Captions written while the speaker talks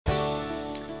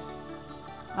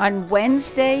On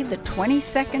Wednesday, the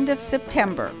 22nd of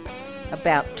September,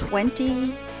 about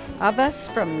 20 of us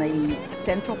from the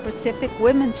Central Pacific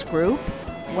Women's Group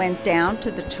went down to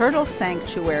the turtle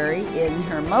sanctuary in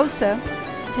Hermosa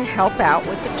to help out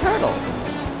with the turtle.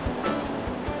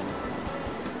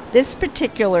 This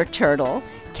particular turtle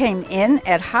came in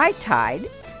at high tide,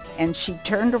 and she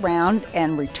turned around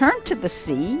and returned to the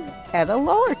sea at a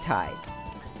lower tide.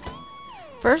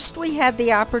 First, we had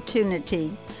the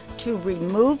opportunity to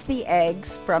remove the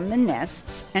eggs from the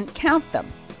nests and count them.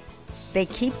 They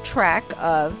keep track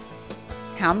of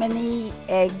how many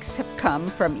eggs have come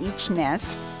from each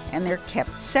nest, and they're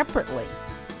kept separately.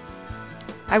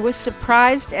 I was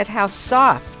surprised at how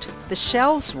soft the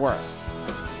shells were.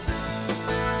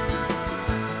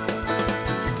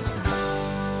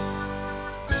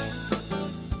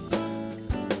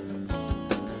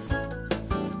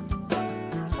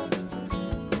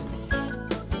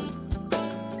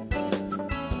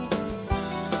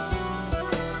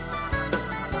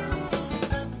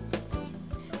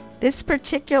 This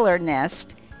particular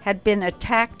nest had been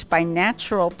attacked by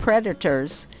natural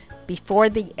predators before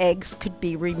the eggs could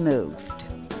be removed.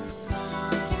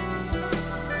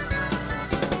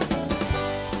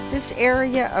 This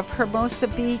area of Hermosa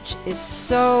Beach is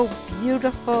so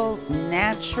beautiful,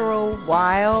 natural,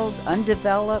 wild,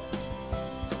 undeveloped.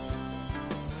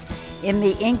 In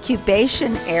the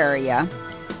incubation area,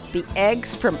 the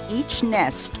eggs from each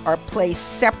nest are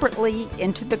placed separately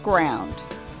into the ground.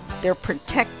 They're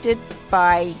protected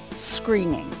by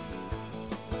screening.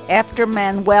 After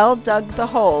Manuel dug the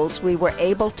holes, we were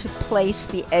able to place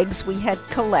the eggs we had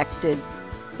collected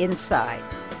inside.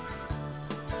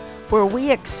 Were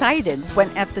we excited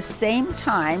when at the same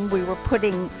time we were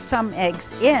putting some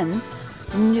eggs in,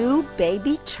 new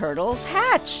baby turtles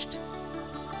hatched.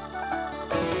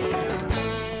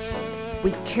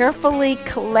 We carefully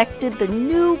collected the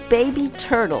new baby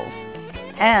turtles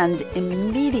and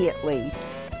immediately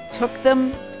took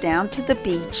them down to the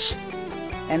beach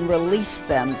and released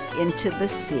them into the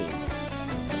sea.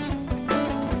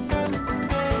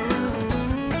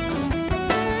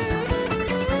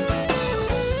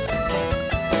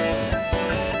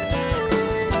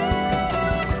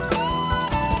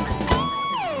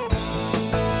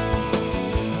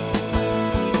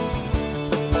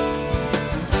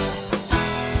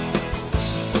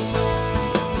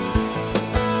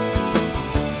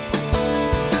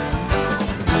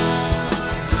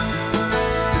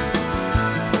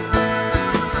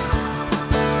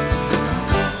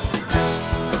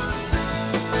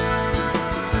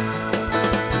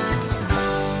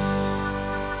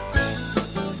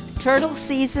 Turtle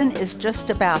season is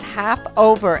just about half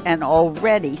over, and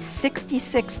already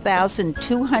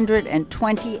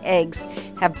 66,220 eggs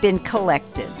have been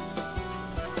collected.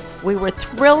 We were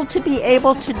thrilled to be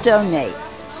able to donate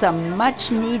some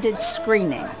much needed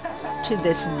screening to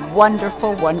this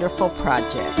wonderful, wonderful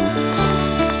project.